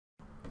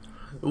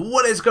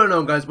What is going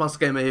on, guys? Master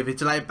Gamer here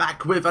today,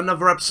 back with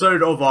another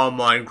episode of our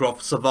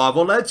Minecraft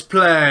Survival Let's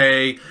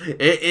Play.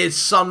 It is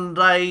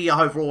Sunday. I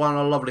hope everyone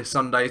a lovely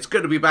Sunday. It's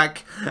good to be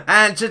back.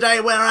 And today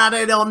we're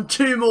adding on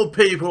 2 more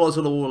people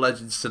onto the Wall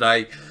Legends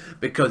today,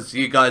 because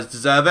you guys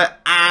deserve it.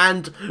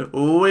 And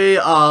we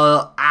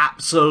are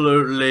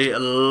absolutely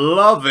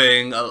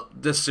loving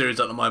this series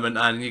at the moment,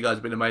 and you guys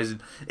have been amazing.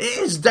 It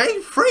is day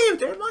 3 of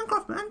doing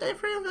Minecraft, man. Day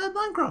 3 of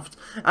Minecraft.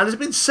 And it's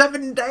been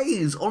 7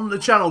 days on the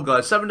channel,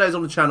 guys. 7 days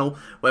on the channel,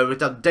 where we've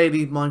done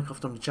daily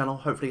Minecraft on the channel.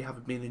 Hopefully you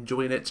haven't been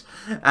enjoying it.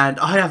 And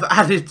I have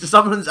added,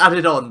 someone's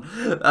added on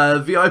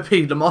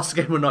VIP, the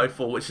Master Gamer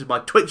 94, which is my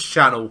Twitch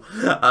channel.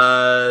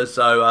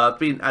 So I've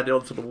been added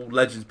on to the Wall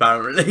Legends,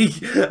 apparently.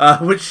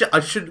 Which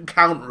I shouldn't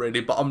count,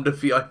 really, but I'm the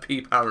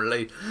VIP,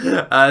 apparently.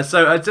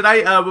 So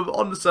today, we're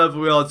on the server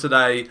we are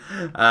today,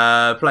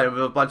 playing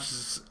with a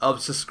bunch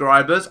of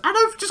subscribers. And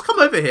I've just come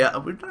over here,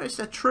 and we've noticed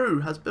that True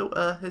has built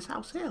his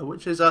house here,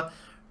 which is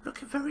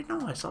looking very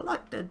nice. I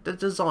like the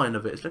design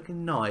of it. It's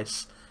looking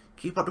nice.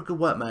 Keep up the good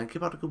work, man.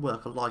 Keep up the good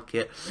work. I like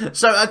it.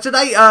 So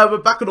today, we're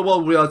back on the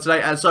world we are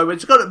today, and so we're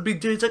just going to be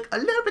doing a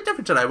little bit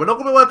different today. We're not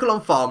going to be working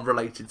on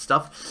farm-related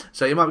stuff.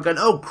 So you might be going,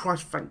 oh,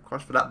 Christ, thank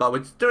Christ for that. But we're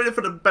just doing it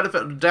for the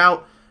benefit of the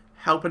doubt,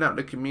 helping out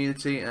the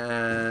community,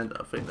 and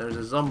I think there's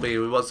a zombie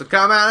who wants to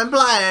come out and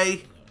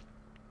play.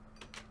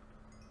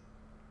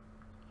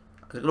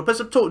 I'm going to put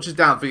some torches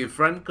down for you,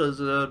 friend, because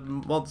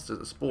monsters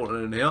are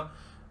spawning in here,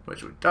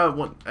 which we don't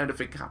want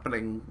anything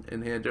happening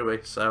in here, do we?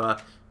 So I'm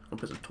going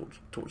to put some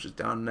torches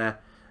down there.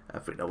 I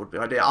think that would be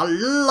ideal. I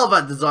love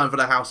that design for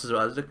the house as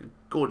well. It's looking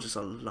gorgeous.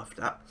 I love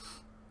that.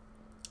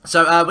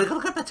 So we're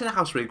going to go back to the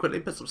house really quickly,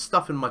 put some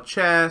stuff in my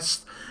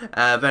chest,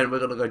 then we're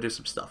going to go do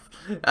some stuff.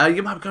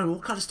 You might be going,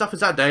 what kind of stuff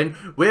is that, Dane?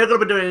 We're going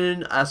to be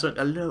doing something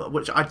a little,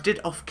 which I did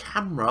off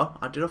camera.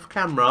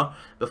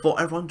 Before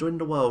everyone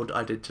joined the world.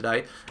 I did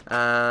today.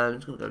 I'm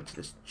just going to go to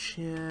this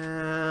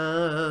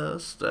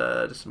chest.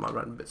 This is my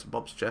random bits and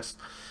bobs chest.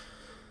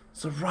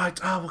 So right,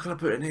 what can I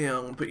put in here?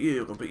 I'm going to put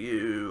you, I'll put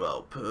you,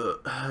 I'll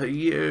put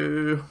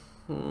you,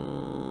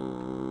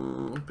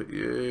 put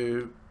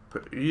you,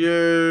 put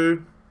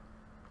you.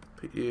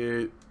 Put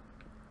you.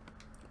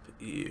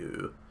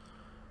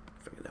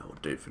 I think that will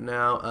do for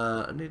now.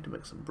 I need to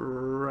make some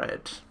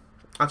bread.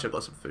 Actually, I've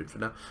got some food for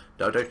now.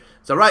 That'll do.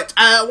 So, right,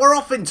 we're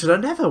off into the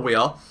Nether, we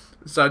are.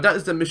 So, that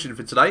is the mission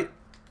for today.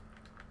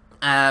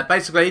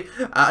 Basically,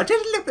 I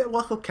did a little bit of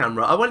work on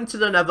camera. I went into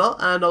the Nether,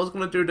 and I was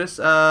going to do this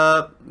the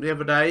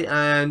other day,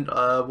 and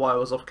while I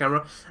was off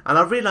camera, and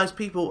I realised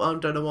people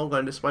don't know why I'm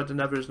going this way. The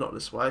Nether is not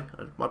this way.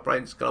 And my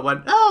brain's kind of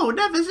went, oh,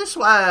 Nether's this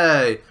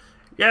way.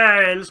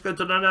 Yay, let's go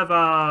to the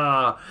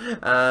Nether!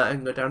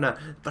 And go down there.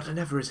 But the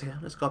Nether is here.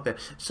 Let's go up here.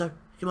 So,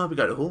 you might be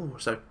going, oh,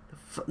 so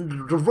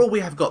the rule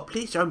we have got,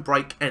 please don't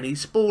break any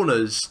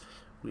spawners.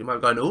 You might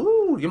be going,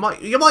 oh, you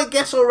might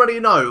guess already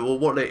know or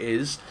what it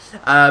is.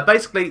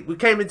 Basically, I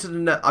came into the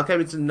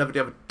Nether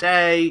the other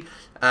day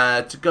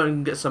to go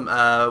and get some,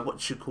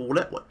 what you call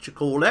it?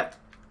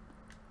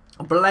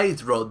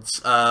 Blaze rods,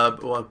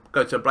 or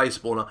go to a blaze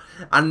spawner,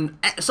 and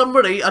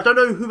somebody, I don't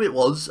know who it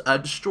was,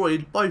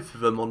 destroyed both of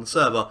them on the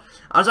server.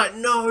 I was like,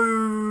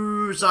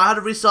 no, so I had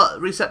to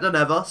reset the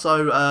Nether,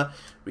 so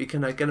we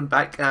can get them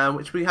back,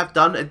 which we have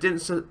done. It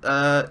didn't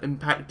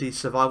impact the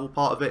survival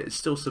part of it. It's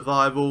still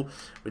survival.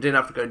 We didn't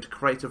have to go into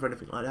creative or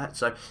anything like that.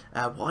 So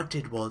what I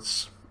did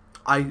was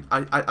I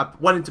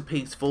went into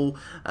peaceful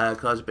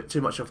because I was a bit too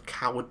much of a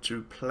coward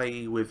to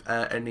play with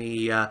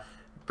any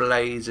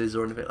blazes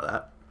or anything like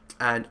that.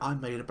 And I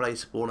made a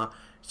blaze spawner,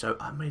 so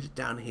I made it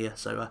down here.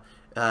 So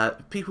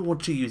if people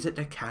want to use it,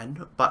 they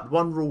can. But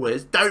one rule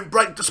is, don't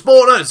break the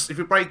spawners! If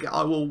you break it,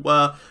 I will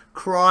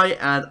cry,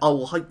 and I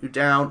will hunt you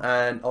down,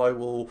 and I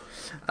will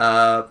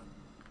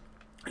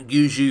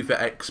use you for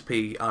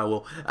XP, I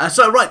will.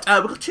 So right,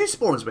 we've got 2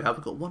 spawners we have.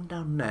 We've got one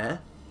down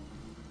there,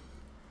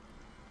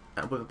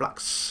 with a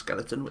black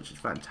skeleton, which is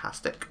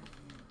fantastic.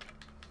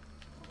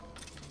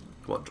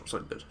 Come on, drop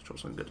something good. Drop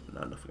something good.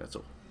 No, nothing at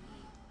all.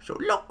 So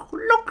look,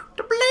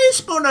 the blaze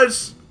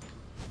spawners!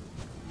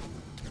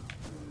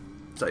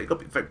 So you've got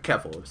to be very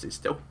careful obviously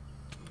still,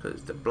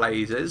 because the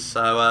blazes,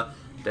 so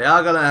they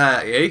are going to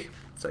hurt you,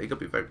 so you've got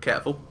to be very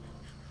careful.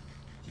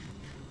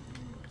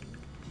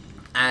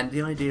 And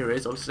the idea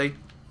is, obviously,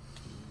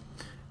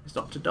 is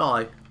not to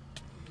die.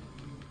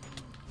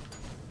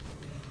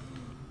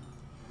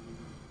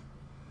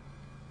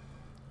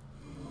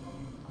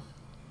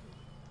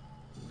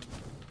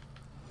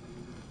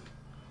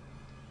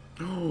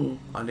 Oh,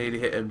 I nearly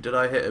hit him. Did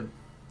I hit him?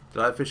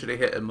 Did I officially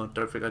hit him? I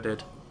don't think I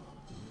did.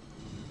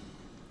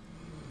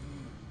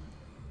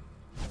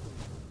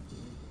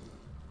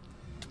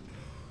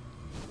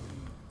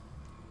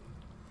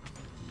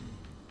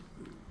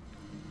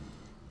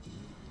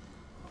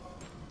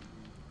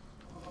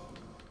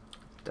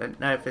 Don't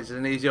know if there's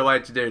an easier way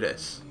to do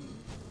this.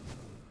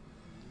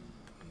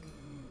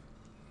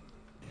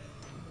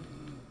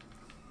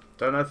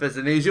 Don't know if there's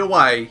an easier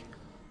way,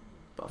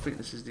 but I think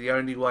this is the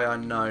only way I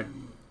know.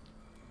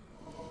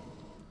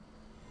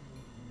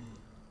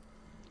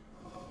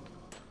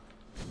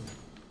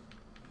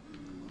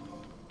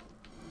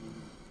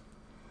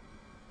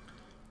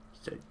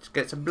 So just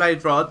get some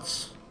blade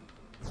rods.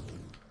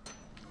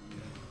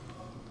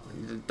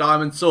 Need a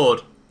diamond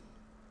sword.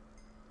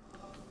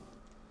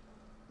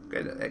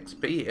 Get an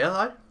XP here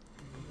though.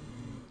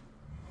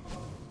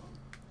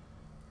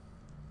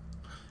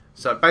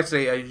 So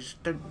basically, you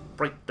just don't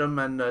break them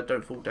and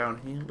don't fall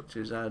down here, which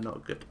is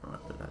not good.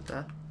 Alright, put that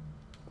there.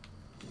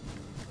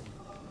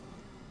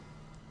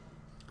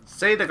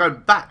 See, they're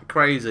going back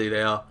crazy,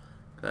 they are.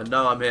 They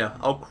know I'm here.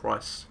 Oh,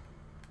 Christ.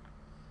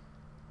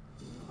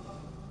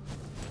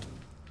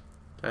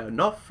 They are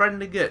not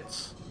friendly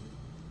gits.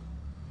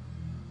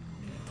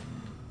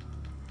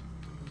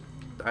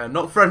 They are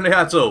not friendly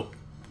at all.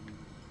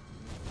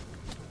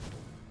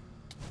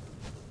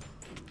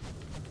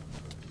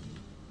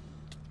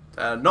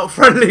 They are not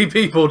friendly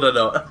people, they're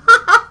not.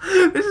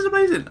 This is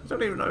amazing. I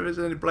don't even know if there's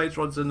any blades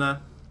rods in there.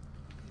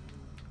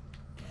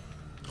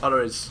 Oh,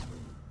 there is.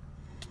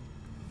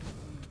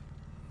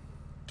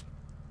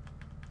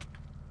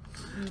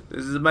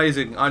 This is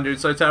amazing. I'm doing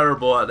so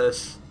terrible at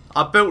this.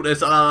 I built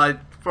this and I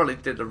probably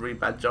did a really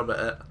bad job at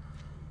it.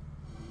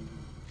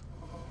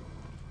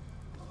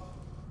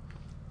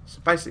 So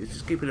basically it's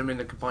just keeping them in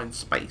a confined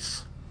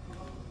space.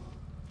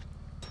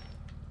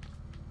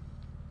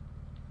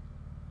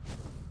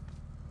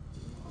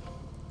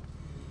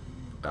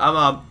 Come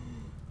on.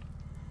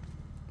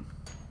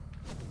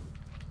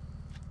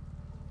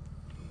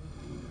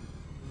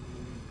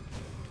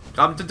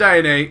 Come to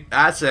Danny.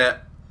 That's it.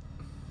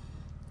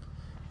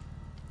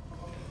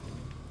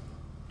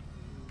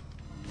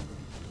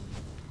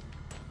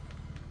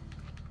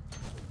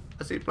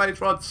 I see blade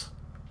rods.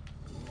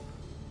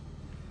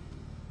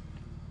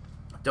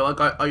 Do I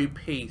go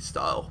OP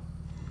style?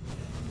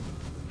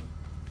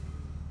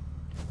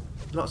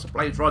 Lots of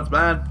blade rods,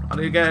 man. I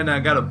need to get in there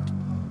and get them.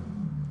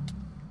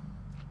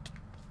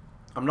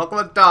 I'm not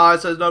gonna die,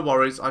 so there's no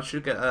worries. I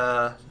should get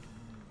a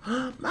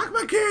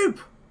magma cube.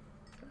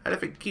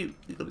 Anything cute?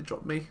 You gonna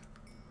drop me?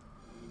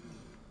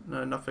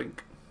 No, nothing.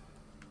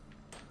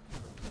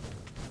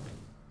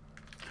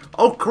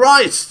 Oh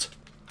Christ!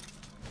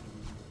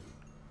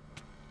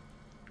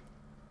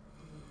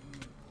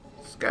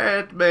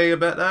 Scared me a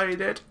bit there, you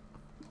did.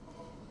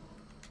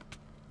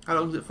 How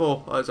long is it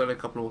for? Oh, it's only a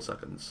couple more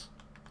seconds.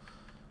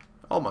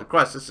 Oh my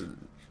Christ, this is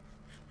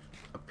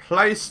a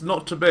place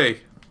not to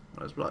be.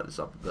 Let's light this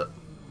up a bit.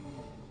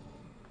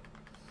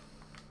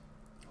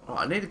 Oh,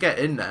 I need to get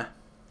in there.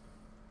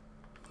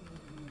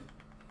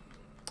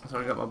 So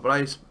I got my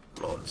blaze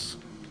rods.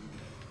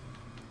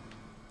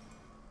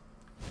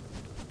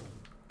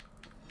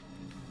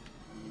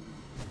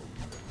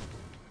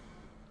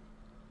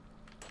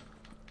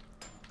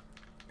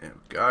 There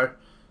we go.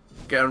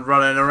 Get them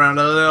running around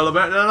a little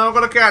bit. They're not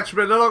going to catch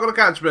me. They're not going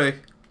to catch me.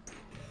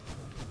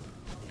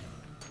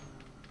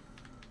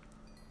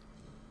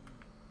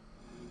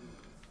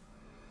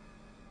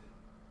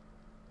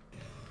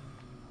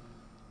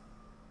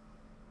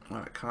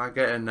 Right, can I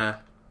get in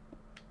there?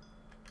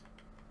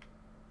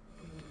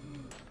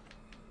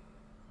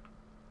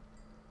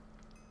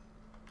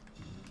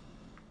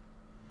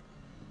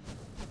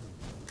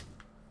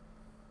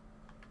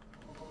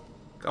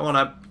 Come on,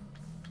 Eb.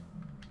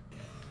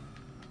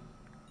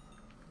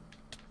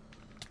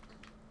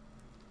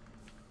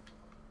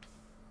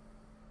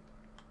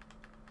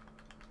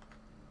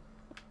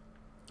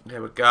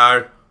 Here we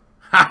go.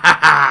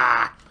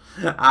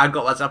 I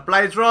got myself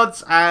blaze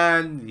rods,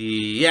 and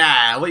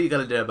yeah, what are you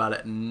gonna do about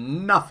it?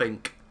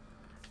 Nothing.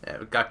 There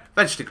we go.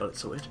 Eventually got it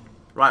sorted.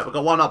 Right, we've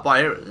got one up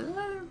by here.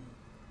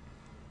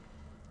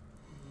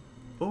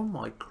 Oh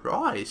my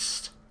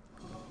Christ.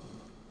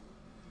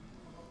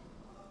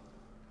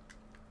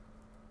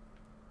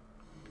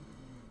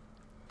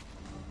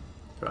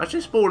 They're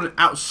actually spawning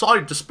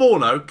outside the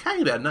spawn.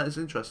 Okay then, that is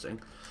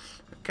interesting.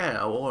 Okay,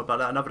 I'll worry about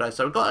that another day.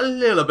 So we've got a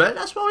little bit.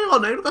 That's what we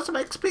want. We've got some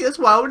XP as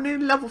well. We're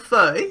nearly level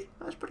 30.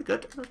 That's pretty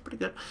good. That's pretty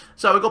good.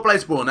 So we've got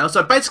blaze spawn now.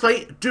 So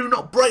basically, do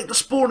not break the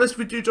spawn if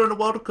we do join the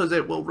world, because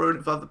it will ruin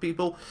it for other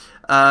people.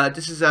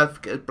 This is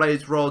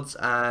blaze rods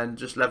and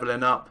just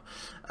leveling up.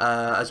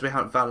 As we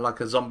haven't found like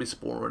a zombie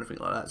spawn or anything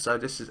like that. So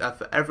this is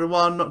for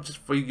everyone, not just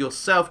for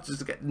yourself. Just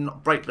to get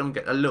not break them,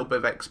 get a little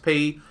bit of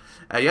XP.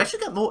 You actually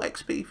get more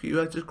XP if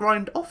you just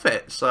grind off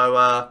it.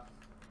 So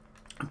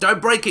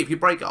don't break it. If you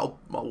break it,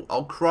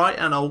 I'll cry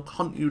and I'll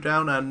hunt you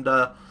down and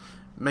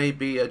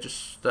maybe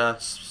just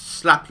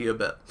slap you a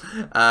bit.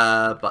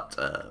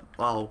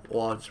 Well,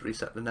 or I'll just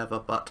reset the nether.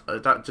 But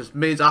that just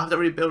means I have to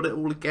rebuild it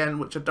all again,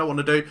 which I don't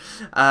want to do.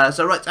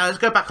 So right, let's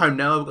go back home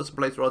now. We've got some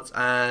blaze rods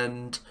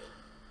and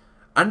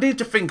I need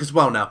to think as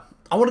well now.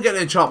 I want to get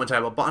an enchantment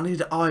table, but I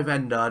need an eye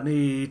vendor. I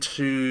need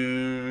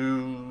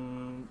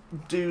to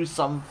do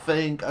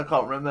something. I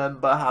can't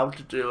remember how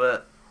to do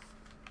it.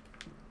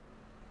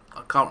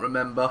 I can't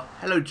remember.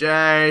 Hello,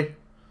 Jay.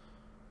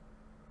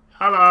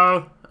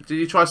 Hello. Did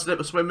you try to slip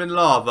or swim in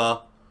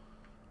lava?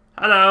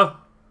 Hello.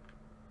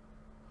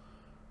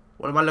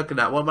 What am I looking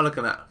at? What am I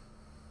looking at?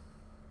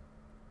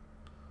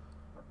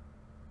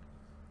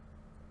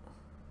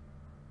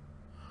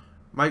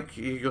 Make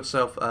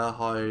yourself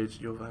hide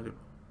your valuable.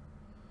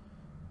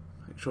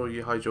 Make sure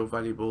you hide your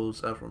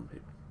valuables from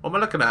people. What am I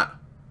looking at?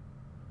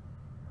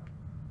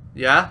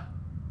 Yeah?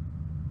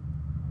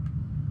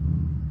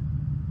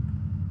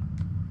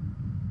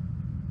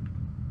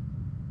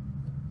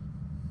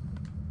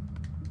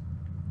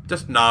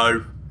 Just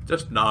no.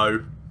 Just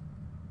no.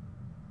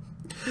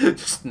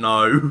 Just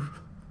no.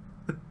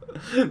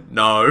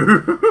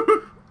 No.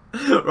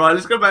 Right,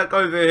 let's go back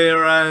over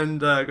here and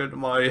go to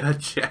my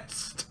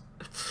chest.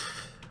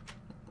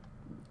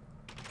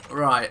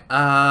 Right,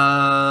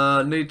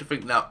 need to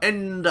think now.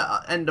 End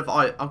of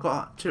I've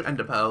got 2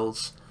 ender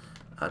pearls.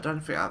 I don't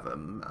think I have a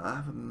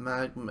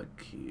magma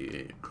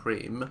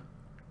cream,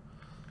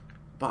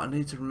 but I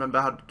need to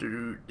remember how to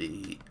do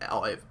the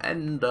eye of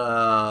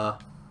ender.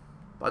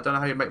 But I don't know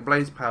how you make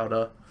blaze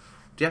powder.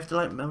 Do you have to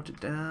like melt it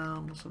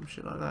down or some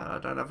shit like that? I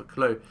don't have a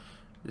clue.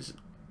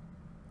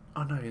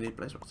 Oh no, you need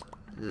blaze powder.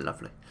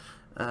 Lovely.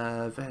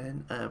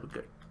 Then we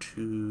go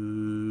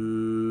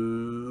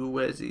to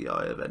where's the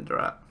eye of ender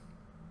at?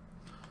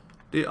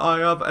 The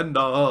eye of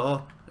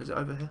ender. Is it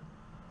over here?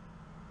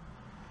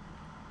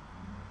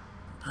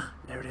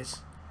 There it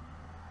is.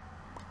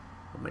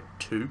 I'll make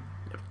 2.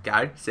 There we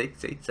go. See.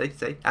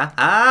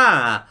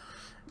 Aha!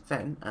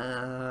 Then,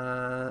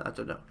 I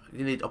don't know.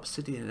 You need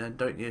obsidian then,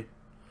 don't you?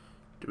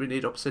 Do we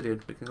need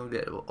obsidian? We can go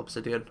get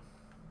obsidian.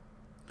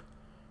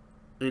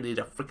 We need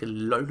a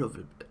freaking load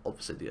of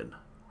obsidian.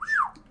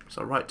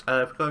 So, right,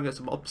 we're going to get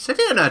some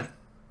obsidian then.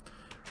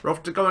 We're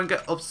off to go and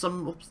get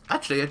some...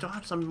 Actually, I don't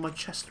have some in my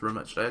chest room,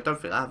 actually. I don't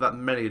think I have that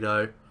many,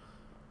 though.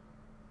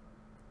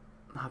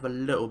 I have a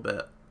little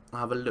bit.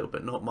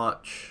 Not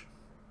much.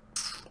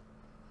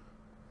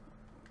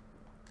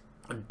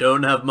 I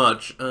don't have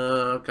much.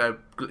 Okay,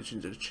 glitch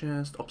into the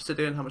chest.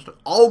 Obsidian, how much?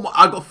 Oh my,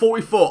 I got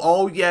 44.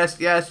 Oh, yes.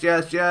 Okay,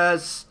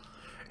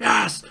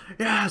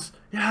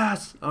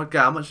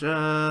 how much?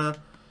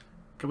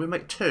 Can we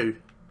make 2?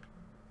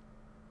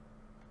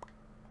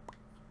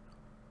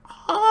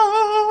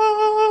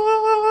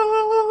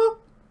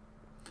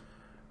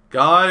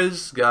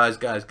 Guys.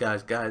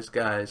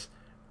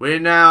 We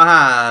now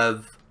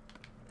have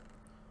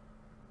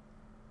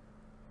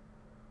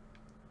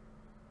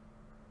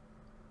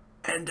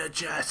ender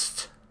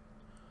chest.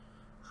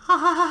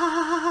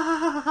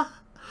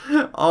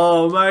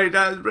 Oh mate,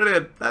 that's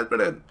brilliant.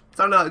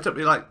 So no, it took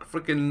me like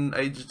freaking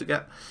ages to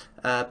get,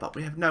 but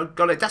we have now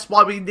got it. That's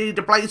why we need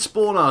a blaze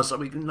spawner, so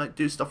we can like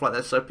do stuff like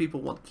this. So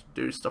people want to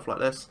do stuff like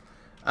this.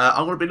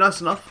 I'm gonna be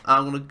nice enough.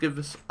 I'm gonna give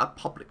this a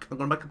public. I'm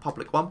gonna make a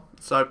public one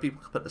so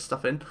people can put this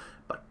stuff in,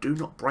 but do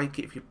not break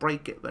it. If you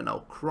break it, then I'll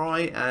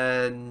cry,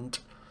 and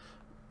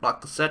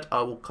like I said,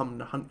 I will come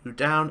and hunt you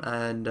down.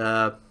 And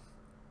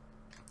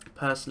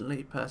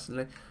personally, I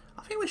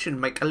think we should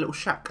make a little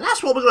shack.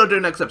 That's what we're going to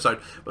do next episode.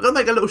 We're going to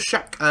make a little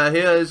shack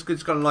here. It's going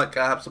to like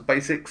have some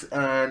basics,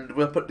 and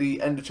we'll put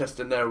the ender chest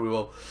in there. We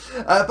will.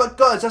 But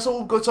guys, that's all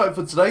we've got time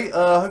for today.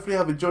 Hopefully you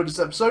have enjoyed this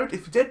episode.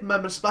 If you did,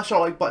 remember to smash that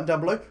like button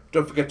down below.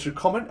 Don't forget to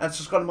comment and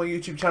subscribe to my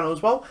YouTube channel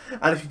as well.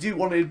 And if you do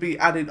want to be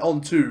added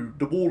onto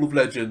the Wall of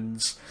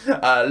Legends,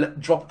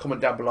 drop a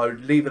comment down below,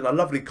 leave a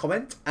lovely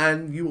comment,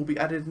 and you will be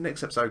added in the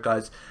next episode,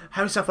 guys.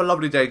 Have yourself a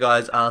lovely day,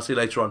 guys. I'll see you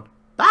later on.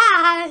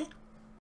 Bye!